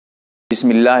بسم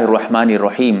اللہ الرحمن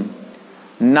الرحیم۔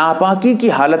 ناپاکی کی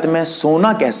حالت میں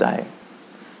سونا کیسا ہے؟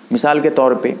 مثال کے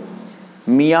طور پہ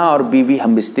میاں اور بیوی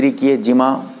ہم بستری کیے، جمع،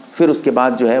 پھر اس کے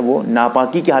بعد جو ہے وہ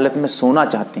ناپاکی کی حالت میں سونا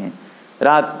چاہتے ہیں،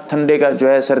 رات ٹھنڈے کا جو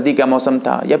ہے سردی کا موسم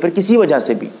تھا یا پھر کسی وجہ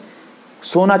سے بھی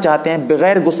سونا چاہتے ہیں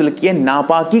بغیر غسل کیے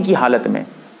ناپاکی کی حالت میں،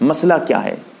 مسئلہ کیا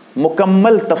ہے؟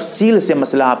 مکمل تفصیل سے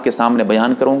مسئلہ آپ کے سامنے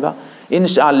بیان کروں گا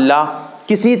انشاءاللہ۔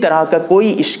 کسی طرح کا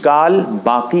کوئی اشکال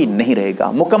باقی نہیں رہے گا،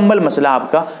 مکمل مسئلہ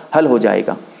آپ کا حل ہو جائے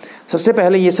گا۔ سب سے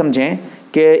پہلے یہ سمجھیں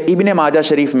کہ ابن ماجہ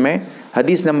شریف میں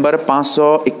حدیث نمبر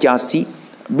 581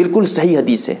 بالکل صحیح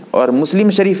حدیث ہے، اور مسلم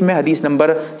شریف میں حدیث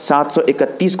نمبر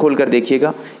 731 کھول کر دیکھیے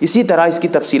گا۔ اسی طرح اس کی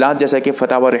تفصیلات جیسا کہ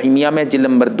فتاوی رحیمیہ میں جلد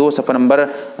نمبر 2 صفحہ نمبر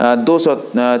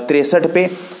 263 پہ،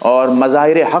 اور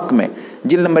مظاہر حق میں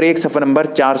جلد نمبر 1 صفحہ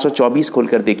نمبر 424 کھول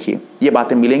کر دیکھیے، یہ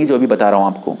باتیں ملیں گی جو ابھی بتا رہا ہوں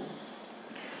آپ کو۔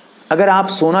 اگر آپ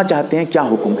سونا چاہتے ہیں کیا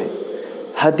حکم ہے؟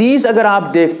 حدیث اگر آپ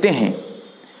دیکھتے ہیں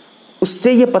اس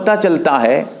سے یہ پتہ چلتا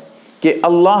ہے کہ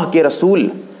اللہ کے رسول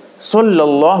صلی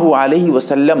اللہ علیہ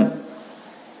وسلم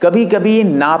کبھی کبھی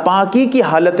ناپاکی کی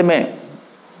حالت میں،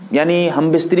 یعنی ہم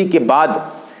بستری کے بعد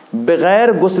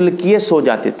بغیر غسل کیے سو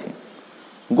جاتے تھے،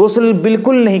 غسل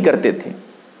بالکل نہیں کرتے تھے،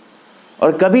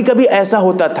 اور کبھی کبھی ایسا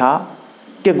ہوتا تھا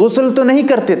کہ غسل تو نہیں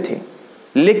کرتے تھے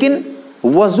لیکن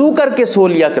وضو کر کے سو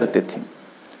لیا کرتے تھے،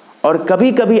 اور کبھی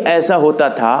کبھی ایسا ہوتا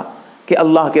تھا کہ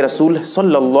اللہ کے رسول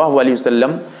صلی اللہ علیہ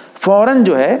وسلم فوراً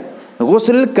جو ہے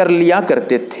غسل کر لیا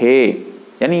کرتے تھے،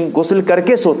 یعنی غسل کر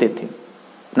کے سوتے تھے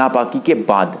ناپاکی کے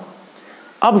بعد۔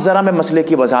 اب ذرا میں مسئلے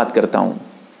کی وضاحت کرتا ہوں،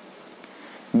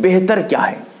 بہتر کیا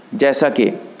ہے؟ جیسا کہ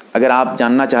اگر آپ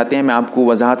جاننا چاہتے ہیں میں آپ کو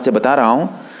وضاحت سے بتا رہا ہوں۔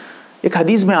 ایک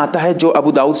حدیث میں آتا ہے جو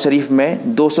ابو داؤد شریف میں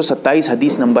 227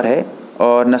 حدیث نمبر ہے،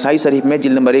 اور نسائی شریف میں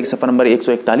جلد نمبر 1 صفحہ نمبر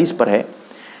 141 پر ہے۔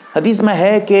 حدیث میں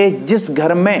ہے کہ جس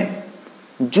گھر میں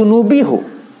جنوبی ہو،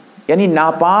 یعنی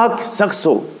ناپاک شخص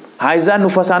ہو، حائزہ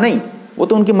نفسا نہیں، وہ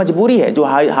تو ان کی مجبوری ہے، جو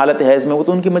حالت حیض میں وہ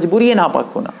تو ان کی مجبوری ہے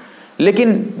ناپاک ہونا،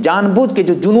 لیکن جان بوجھ کے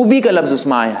جو جنوبی کا لفظ اس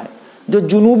میں آیا ہے، جو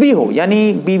جنوبی ہو یعنی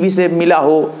بیوی سے ملا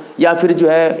ہو، یا پھر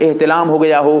جو ہے احتلام ہو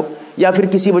گیا ہو، یا پھر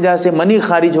کسی وجہ سے منی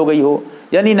خارج ہو گئی ہو،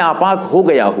 یعنی ناپاک ہو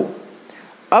گیا ہو،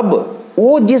 اب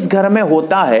وہ جس گھر میں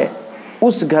ہوتا ہے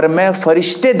اس گھر میں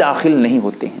فرشتے داخل نہیں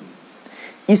ہوتے ہیں۔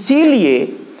 اسی لیے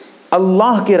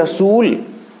اللہ کے رسول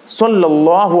صلی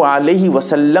اللہ علیہ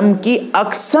وسلم کی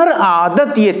اکثر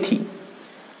عادت یہ تھی،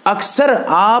 اکثر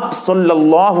آپ صلی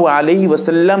اللہ علیہ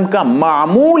وسلم کا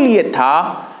معمول یہ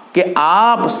تھا کہ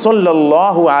آپ صلی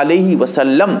اللہ علیہ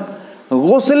وسلم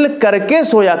غسل کر کے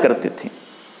سویا کرتے تھے۔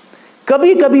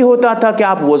 کبھی کبھی ہوتا تھا کہ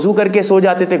آپ وضو کر کے سو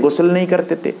جاتے تھے، غسل نہیں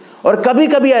کرتے تھے، اور کبھی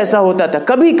کبھی ایسا ہوتا تھا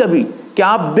کبھی کبھی کہ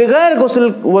آپ بغیر غسل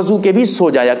وضو کے بھی سو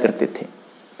جایا کرتے تھے۔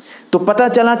 تو پتہ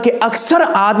چلا کہ اکثر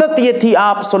عادت یہ تھی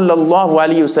آپ صلی اللہ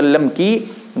علیہ وسلم کی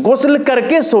غسل کر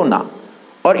کے سونا،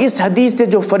 اور اس حدیث سے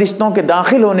جو فرشتوں کے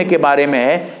داخل ہونے کے بارے میں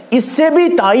ہے اس سے بھی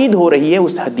تائید ہو رہی ہے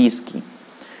اس حدیث کی۔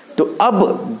 تو اب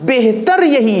بہتر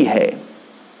یہی ہے،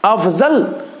 افضل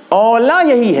اولا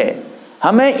یہی ہے،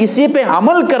 ہمیں اسی پہ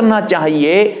عمل کرنا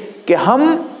چاہیے کہ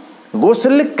ہم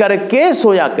غسل کر کے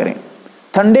سویا کریں۔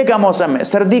 ٹھنڈے کا موسم ہے،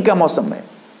 سردی کا موسم ہے،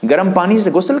 گرم پانی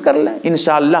سے غسل کر لیں،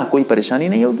 انشاءاللہ کوئی پریشانی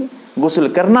نہیں ہوگی۔ غسل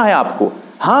کرنا ہے آپ کو،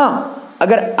 ہاں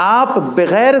اگر آپ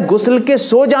بغیر غسل کے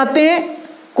سو جاتے ہیں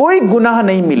کوئی گناہ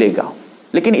نہیں ملے گا،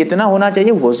 لیکن اتنا ہونا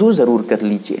چاہیے وضو ضرور کر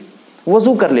لیجئے،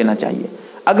 وضو کر لینا چاہیے۔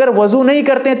 اگر وضو نہیں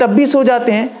کرتے ہیں تب بھی سو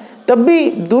جاتے ہیں تب بھی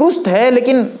درست ہے،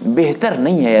 لیکن بہتر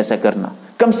نہیں ہے ایسا کرنا۔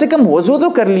 کم سے کم وضو تو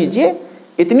کر لیجئے،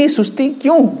 اتنی سستی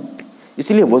کیوں؟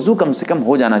 اس لیے وضو کم سے کم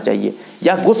ہو جانا چاہیے،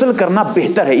 یا غسل کرنا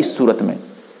بہتر ہے اس صورت میں۔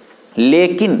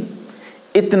 لیکن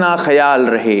اتنا خیال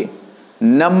رہے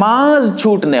نماز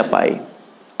چھوٹ نہ پائے۔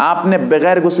 آپ نے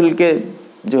بغیر غسل کے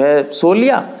جو ہے سو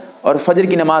لیا اور فجر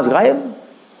کی نماز غائب،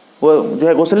 وہ جو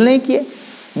ہے غسل نہیں کیے،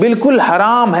 بالکل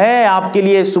حرام ہے آپ کے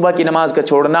لیے صبح کی نماز کا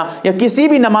چھوڑنا، یا کسی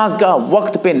بھی نماز کا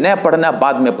وقت پہ نہ پڑھنا،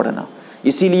 بعد میں پڑھنا۔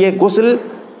 اسی لیے غسل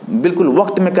بالکل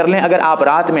وقت میں کر لیں۔ اگر آپ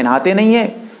رات میں نہاتے نہیں ہیں،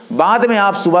 بعد میں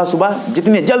آپ صبح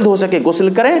جتنے جلد ہو سکے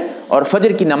غسل کریں اور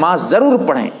فجر کی نماز ضرور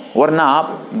پڑھیں، ورنہ آپ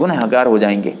گنہگار ہو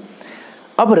جائیں گے۔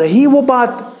 اب رہی وہ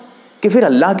بات کہ پھر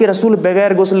اللہ کے رسول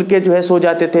بغیر غسل کے جو ہے سو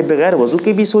جاتے تھے، بغیر وضو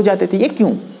کے بھی سو جاتے تھے، یہ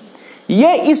کیوں؟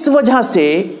 یہ اس وجہ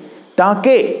سے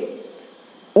تاکہ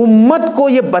امت کو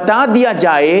یہ بتا دیا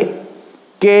جائے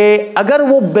کہ اگر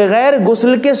وہ بغیر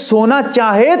غسل کے سونا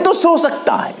چاہے تو سو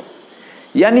سکتا ہے،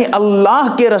 یعنی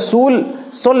اللہ کے رسول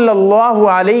صلی اللہ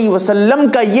علیہ وسلم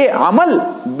کا یہ عمل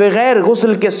بغیر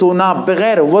غسل کے سونا،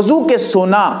 بغیر وضو کے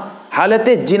سونا، حالت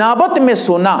جنابت میں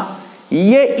سونا،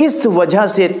 یہ اس وجہ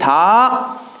سے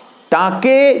تھا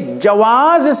تاکہ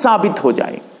جواز ثابت ہو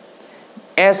جائے،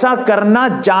 ایسا کرنا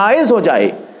جائز ہو جائے،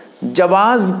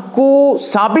 جواز کو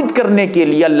ثابت کرنے کے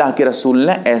لیے اللہ کے رسول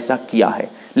نے ایسا کیا ہے،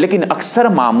 لیکن اکثر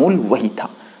معمول وہی تھا۔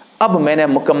 اب میں نے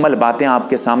مکمل باتیں آپ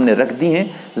کے سامنے رکھ دی ہیں،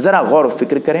 ذرا غور و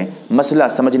فکر کریں، مسئلہ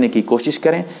سمجھنے کی کوشش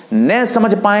کریں، نہ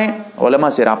سمجھ پائیں علماء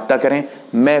سے رابطہ کریں۔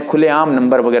 میں کھلے عام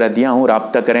نمبر وغیرہ دیا ہوں،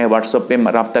 رابطہ کریں، واٹس ایپ پہ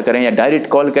رابطہ کریں یا ڈائریکٹ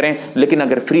کال کریں، لیکن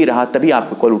اگر فری رہا تبھی آپ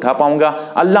کو کال اٹھا پاؤں گا۔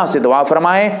 اللہ سے دعا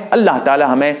فرمائے اللہ تعالی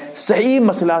ہمیں صحیح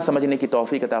مسئلہ سمجھنے کی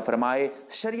توفیق عطا فرمائے،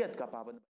 شریعت کا پابند